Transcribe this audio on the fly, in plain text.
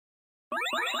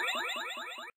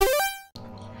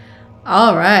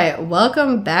Alright,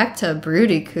 welcome back to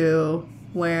Broody-Coo,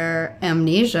 where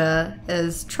Amnesia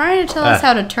is trying to tell us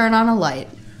how to turn on a light.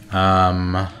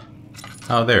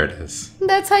 Oh, there it is.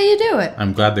 That's how you do it.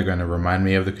 I'm glad they're going to remind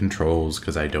me of the controls,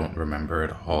 because I don't remember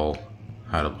at all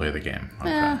how to play the game.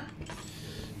 Okay.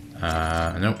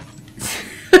 Nope.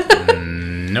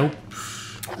 Nope.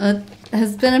 It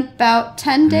has been about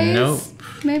 10 days? Nope.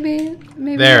 Maybe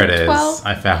there it 12? is.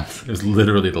 I found it was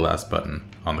literally the last button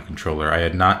on the controller. I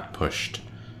had not pushed.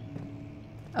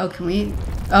 Oh, can we?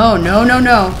 Oh, no, no,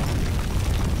 no.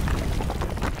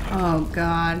 Oh,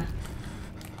 God.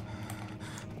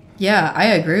 Yeah, I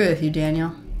agree with you,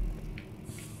 Daniel.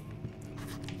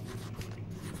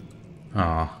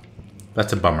 Aw.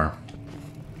 That's a bummer.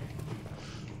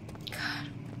 God.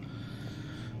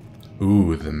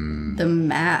 Ooh, the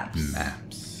maps.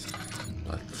 maps.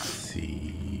 Let's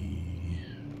see.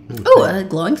 Ooh, a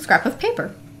glowing scrap of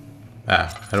paper. How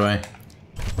do I?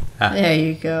 There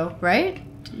you go. Right?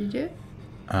 Did you do it?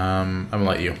 I'm gonna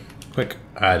let you. Quick.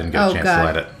 I didn't get a chance to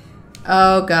light it.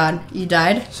 Oh, God. You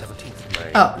died? 17th of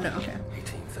May, Oh, no, okay.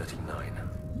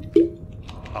 1839.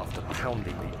 After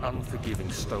pounding the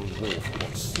unforgiving stone wall for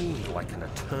what seemed like an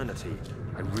eternity,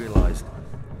 I realized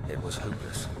it was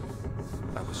hopeless.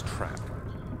 I was trapped.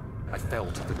 I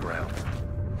fell to the ground,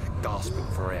 gasping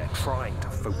for air, trying to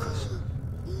focus.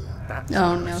 That's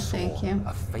Oh, when I no, saw thank you.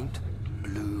 a faint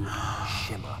blue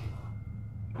shimmer.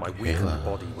 My weakened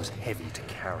body was heavy to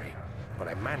carry, but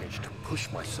I managed to push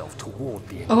myself toward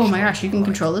the Oh my gosh, you can light.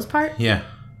 control this part? Yeah.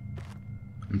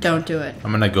 Don't do it.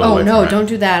 I'm gonna go away Oh from no, it. don't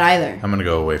do that either. I'm gonna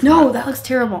go away from it. No, that looks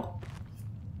terrible.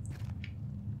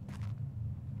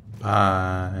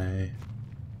 Bye.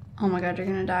 Oh my god, you're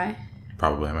gonna die.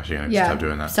 Probably. I'm actually gonna Yeah, stop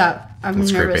doing that. stop. I'm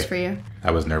That's nervous creepy. for you.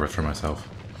 I was nervous for myself.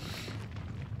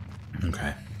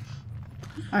 Okay.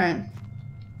 Alright.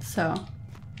 So.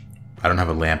 I don't have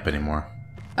a lamp anymore.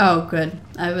 Oh, good.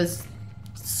 I was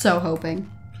so hoping.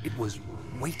 It was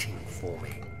waiting for me,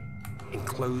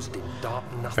 enclosed in dark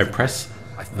If I nothing. press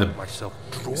I felt myself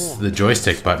drawn. the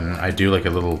joystick button, I do like a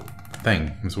little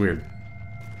thing. It's weird.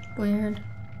 Weird.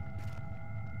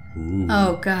 Ooh.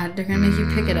 Oh god, they're gonna make you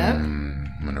pick it up? I'm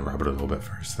gonna rub it a little bit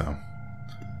first, though.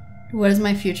 What does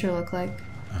my future look like?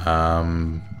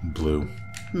 Blue.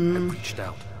 I reached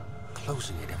out,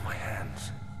 closing it in my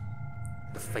hands.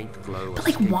 The faint glow. But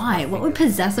like, why? What would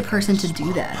possess a person to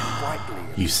do that?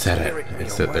 You said it.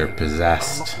 It's that they're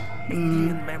possessed.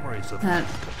 Alien memories of That...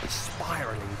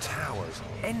 spiraling towers,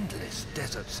 endless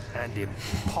deserts, and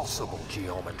impossible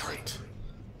geometry.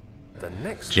 The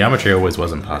next Geometry always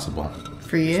was impossible.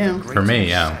 For you. For me,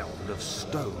 yeah. sound of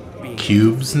stone being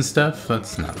Cubes and stuff?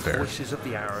 That's not fair. voices of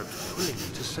the Arabs pulling me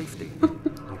to safety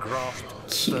and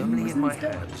grasped firmly in my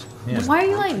hands Yeah. Why are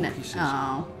you lighting it? pieces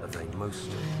Oh. of a most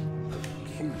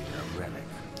peculiar relic.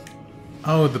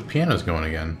 Oh, the piano's going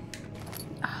again.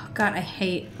 Oh god, I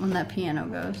hate when that piano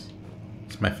goes.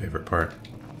 It's my favorite part.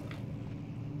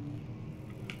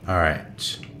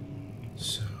 Alright.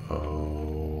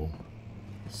 So...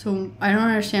 So, I don't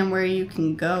understand where you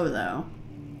can go, though.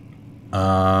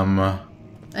 Well,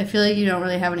 I feel like you don't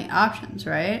really have any options,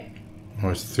 right?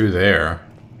 it's through there.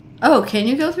 Oh, can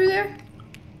you go through there?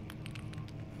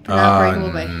 Or not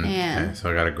breakable by hand. Okay, so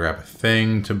I gotta grab a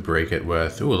thing to break it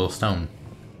with. Ooh, a little stone.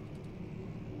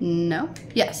 No.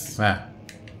 Yes. Ah.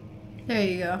 There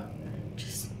you go.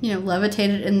 Just, levitate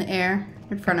it in the air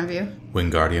in front of you.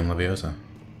 Wingardium Leviosa.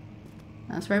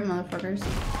 That's right, motherfuckers.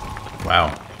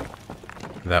 Wow.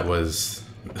 That was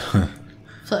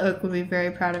Flitwick would be very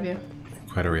proud of you.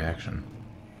 quite a reaction.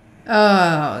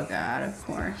 Oh, God, of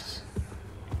course.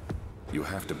 You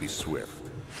have to be swift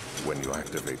when you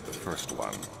activate the first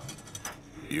one.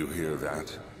 You hear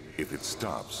that? If it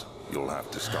stops, you'll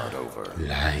have to start over.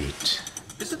 Light.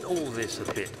 Isn't all this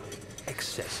a bit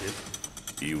excessive?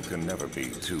 You can never be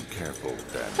too careful,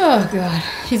 then. Oh, God.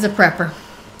 He's a prepper.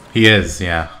 He is,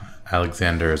 yeah.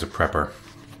 Alexander is a prepper.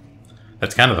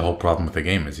 That's kind of the whole problem with the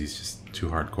game, is he's just too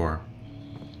hardcore.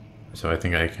 So I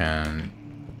think I can...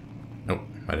 Nope,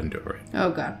 I didn't do it right.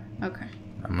 Oh, God. Okay.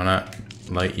 I'm gonna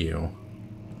light you.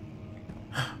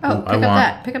 Oh, Ooh, pick up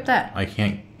that. Pick up that. I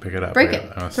can't pick it up. Break I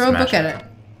it. wanna Throw a smash book at it.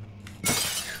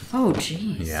 Oh,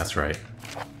 jeez. Yeah, that's right.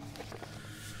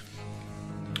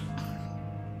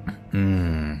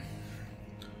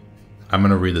 I'm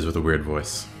gonna read this with a weird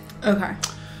voice. Okay.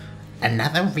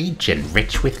 Another region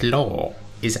rich with lore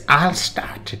is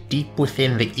Alstadt, deep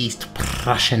within the East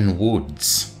Prussian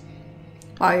woods.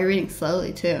 Wow, you're reading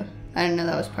slowly, too. I didn't know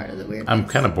that was part of the weird. I'm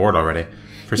kind of bored already.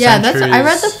 For Yeah, centuries, I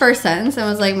read the first sentence and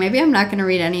was like, maybe I'm not going to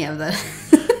read any of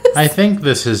this. I think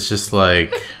this is just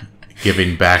like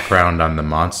giving background on the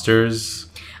monsters.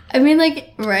 I mean,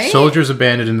 like, right? Soldiers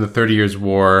abandoned in the 30 Years'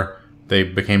 War. They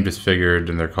became disfigured,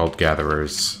 and they're called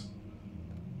gatherers.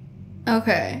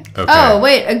 Okay. Oh,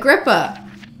 wait, Agrippa.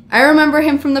 I remember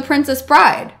him from The Princess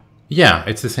Bride. Yeah,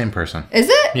 it's the same person. Is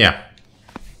it? Yeah.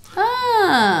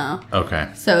 Oh. Okay.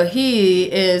 So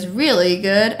he is really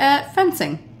good at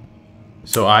fencing.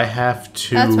 So I have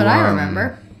to... That's what I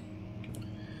remember.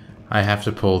 I have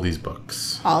to pull these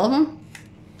books. All of them?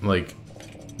 Like,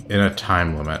 in a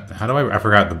time limit. How do I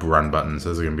forgot the run buttons.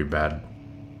 This is going to be bad.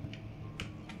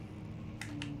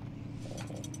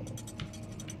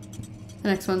 The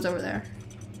next one's over there.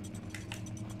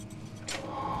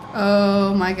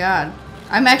 Oh my god.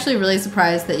 I'm actually really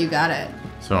surprised that you got it.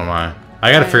 So am I.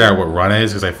 I gotta figure out what run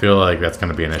is, because I feel like that's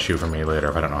gonna be an issue for me later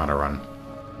if I don't know how to run.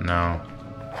 No.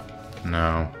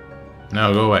 No.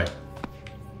 No, go away.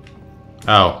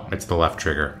 Oh, it's the left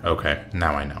trigger. Okay,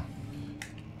 now I know.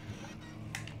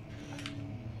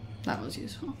 That was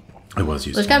useful. It was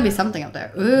useful. There's gotta be something up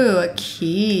there. Ooh, a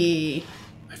key.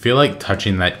 I feel like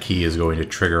touching that key is going to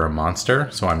trigger a monster,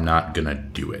 so I'm not gonna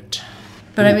do it.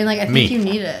 But I mean, like, I think you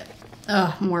need it.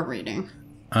 Ugh, more reading.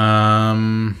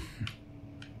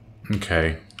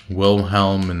 Okay.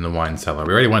 Wilhelm in the wine cellar.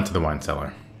 We already went to the wine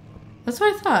cellar. That's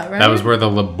what I thought, right? That was where the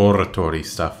laboratory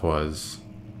stuff was.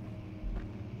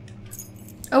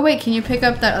 Oh, wait, can you pick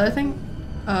up that other thing?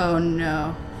 Oh,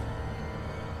 no.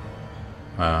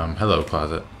 Hello,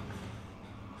 closet.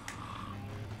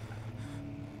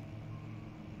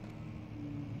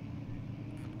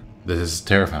 This is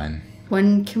terrifying.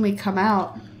 When can we come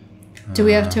out? Do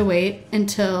we have to wait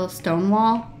until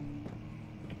Stonewall?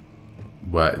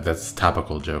 What? That's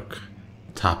topical joke.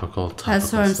 Topical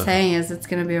That's what I'm stuff. saying, is it's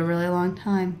going to be a really long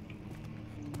time.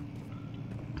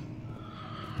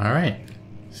 Alright.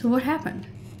 So what happened?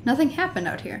 Nothing happened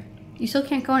out here. You still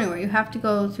can't go anywhere. You have to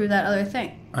go through that other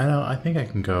thing. I know. I think I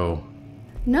can go.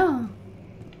 No.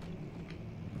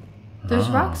 There's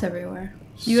rocks everywhere.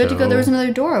 You had to go. There was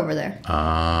another door over there.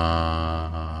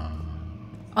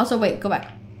 Also, wait. Go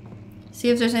back. See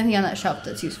if there's anything on that shelf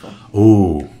that's useful.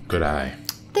 Ooh, good eye.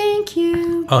 Thank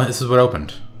you. Oh, this is what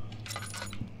opened.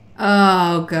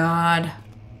 Oh, God.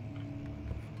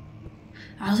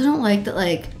 I also don't like that,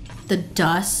 like, the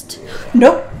dust.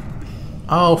 Nope.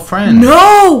 Oh, friend.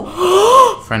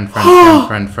 No! friend.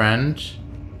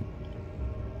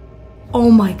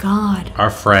 Oh, my God. Our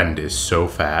friend is so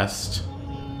fast.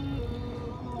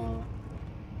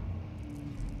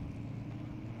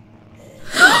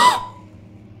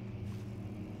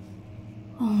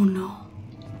 Oh, no.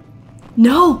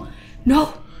 No!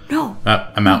 No! No!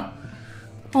 I'm out.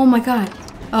 Oh, my God.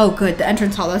 Oh, good. The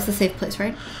entrance hall. That's the safe place,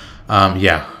 right?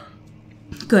 Yeah.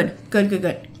 Good.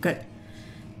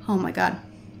 Oh, my God.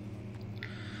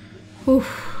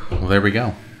 Oof. Well, there we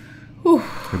go.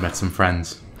 Oof. We met some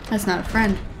friends. That's not a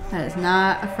friend. That is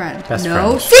not a friend. Best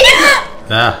no.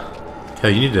 friend.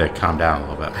 Kelly, you need to calm down a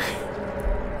little bit.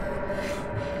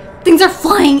 Things are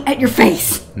flying at your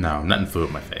face. No, nothing flew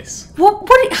at my face. What?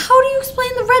 How do you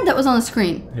explain the red that was on the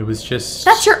screen? It was just...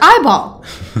 That's your eyeball.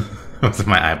 It was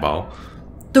my eyeball.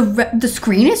 The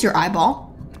screen is your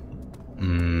eyeball.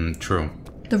 True.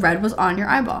 The red was on your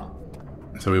eyeball.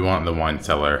 So we want the wine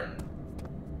cellar.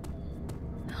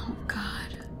 Oh,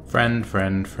 God. Friend.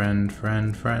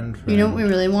 You know what we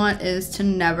really want is to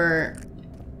never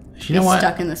be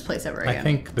stuck in this place ever again. I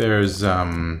think there's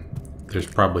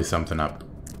probably something up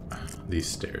these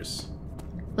stairs.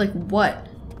 Like what?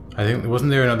 I think,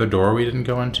 wasn't there another door we didn't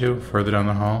go into further down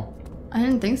the hall? I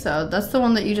didn't think so. That's the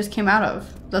one that you just came out of.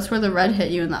 That's where the red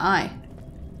hit you in the eye.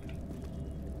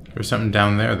 There's something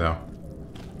down there, though.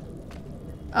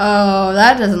 Oh,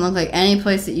 that doesn't look like any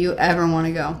place that you ever want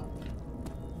to go.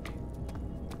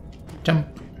 Jump.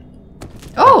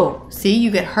 Oh, see,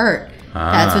 you get hurt.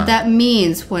 That's what that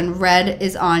means when red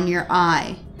is on your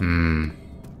eye.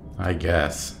 I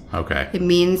guess. Okay. It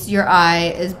means your eye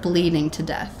is bleeding to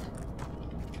death.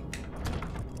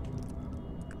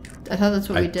 I thought that's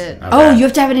what we did. Okay. Oh, you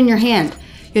have to have it in your hand.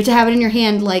 You have to have it in your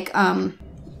hand like the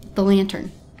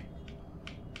lantern.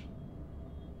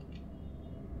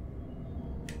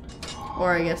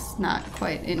 Or I guess not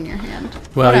quite in your hand.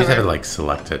 Well, Whatever. you just have to like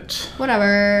select it.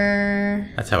 Whatever.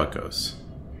 That's how it goes.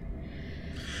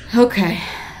 Okay,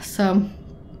 so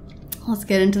let's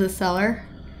get into the cellar.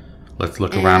 Let's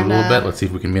look around a little bit. Let's see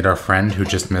if we can meet our friend who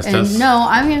just missed us. No,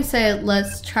 I'm going to say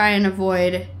let's try and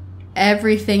avoid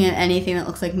everything and anything that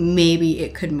looks like maybe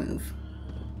it could move.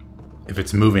 If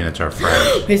it's moving, it's our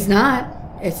friend. It's not.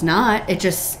 It's not. It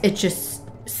just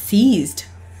seized.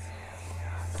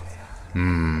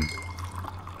 Where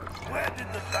did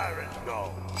the Baron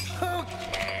go? Who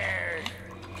cares?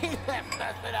 He left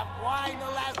enough wine to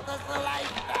last us a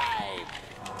lifetime.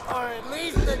 Or at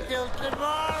least until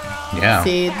tomorrow. Yeah.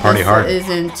 See, Party this hard.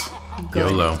 isn't good.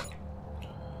 YOLO.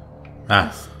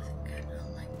 Ah,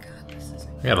 Oh my god, this is...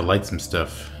 we gotta light some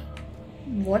stuff.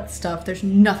 What stuff? There's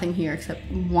nothing here except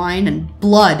wine and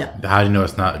blood. How do you know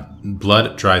it's not?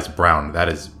 Blood dries brown. That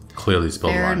is clearly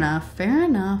spilled Fair wine. enough, fair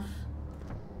enough.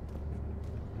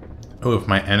 Oh, if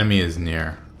my enemy is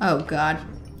near. Oh god.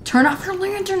 Turn off your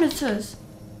lantern, it says.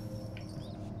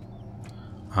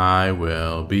 I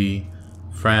will be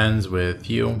friends with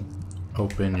you.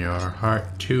 Open your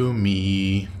heart to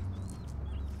me.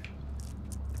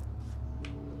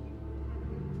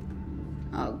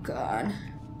 Oh god.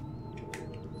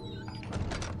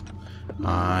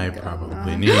 I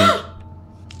probably need.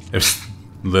 There's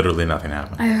literally nothing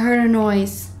happening. I heard a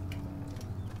noise.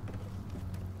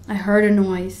 I heard a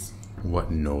noise.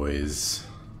 What noise?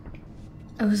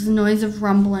 It was the noise of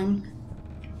rumbling.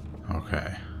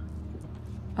 Okay.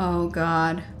 Oh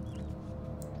god.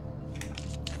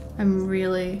 I'm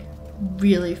really,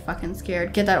 really fucking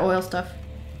scared. Get that oil stuff.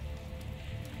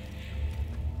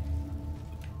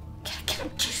 Get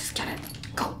it, Jesus, get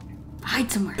it. Go.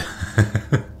 Hide somewhere.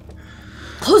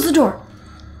 Close the door.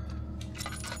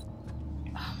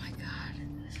 Oh my god,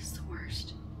 this is the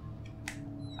worst.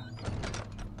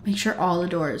 Make sure all the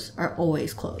doors are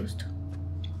always closed.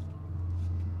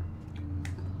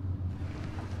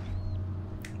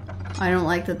 I don't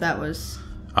like that that was...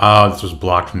 Oh, this was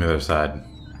blocked from the other side.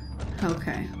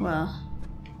 Okay, well,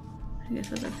 I guess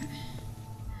that's okay.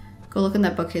 Go look in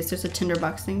that bookcase. There's a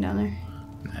tinderbox thing down there.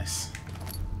 Nice.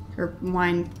 Or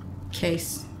wine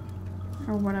case.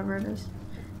 Or whatever it is.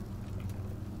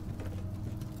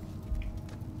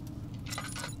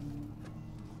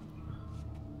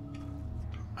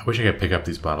 I wish I could pick up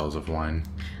these bottles of wine.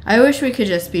 I wish we could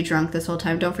just be drunk this whole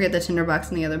time. Don't forget the tinderbox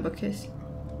in the other bookcase.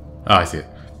 Oh, I see it.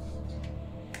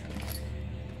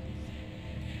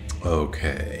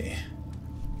 Okay.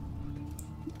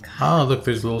 Oh, look,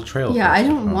 there's a little trail. Yeah, I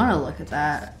don't Oh. want to look at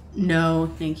that.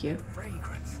 No, thank you.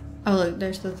 Oh, look,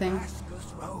 there's the thing.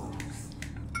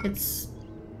 It's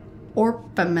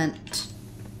orpiment.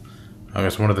 I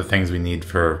guess one of the things we need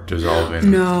for dissolving.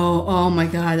 No, oh my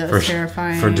god, that was for,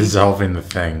 terrifying. For dissolving the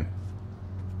thing.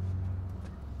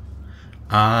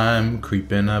 I'm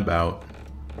creeping about.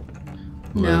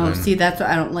 No, living. see, that's what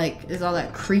I don't like. Is all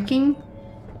that creaking?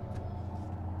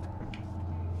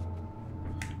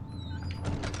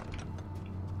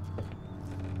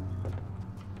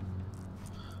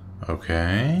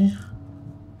 Okay.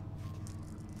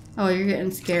 Oh, you're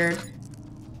getting scared.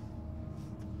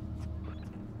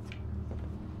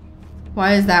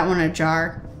 Why is that one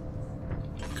ajar?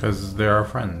 Because they're our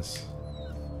friends.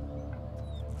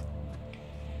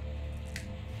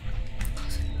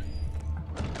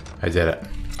 I did it.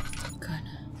 Good.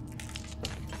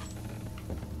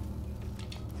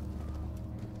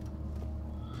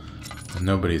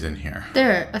 Nobody's in here.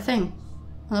 There, a thing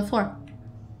on the floor.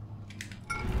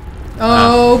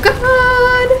 Oh,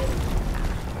 God!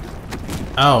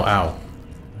 Oh, ow.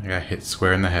 I got hit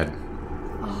square in the head.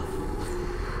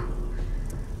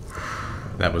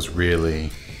 That was really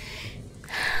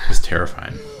just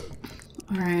terrifying.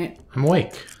 Alright. I'm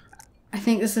awake. I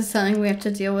think this is something we have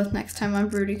to deal with next time on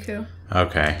Broody Coup.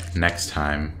 Okay, next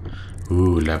time.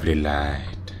 Ooh, lovely light.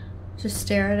 Just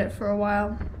stare at it for a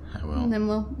while. I will. And then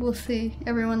we'll see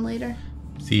everyone later.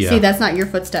 See ya. See, that's not your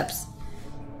footsteps.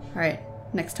 Alright,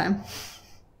 next time.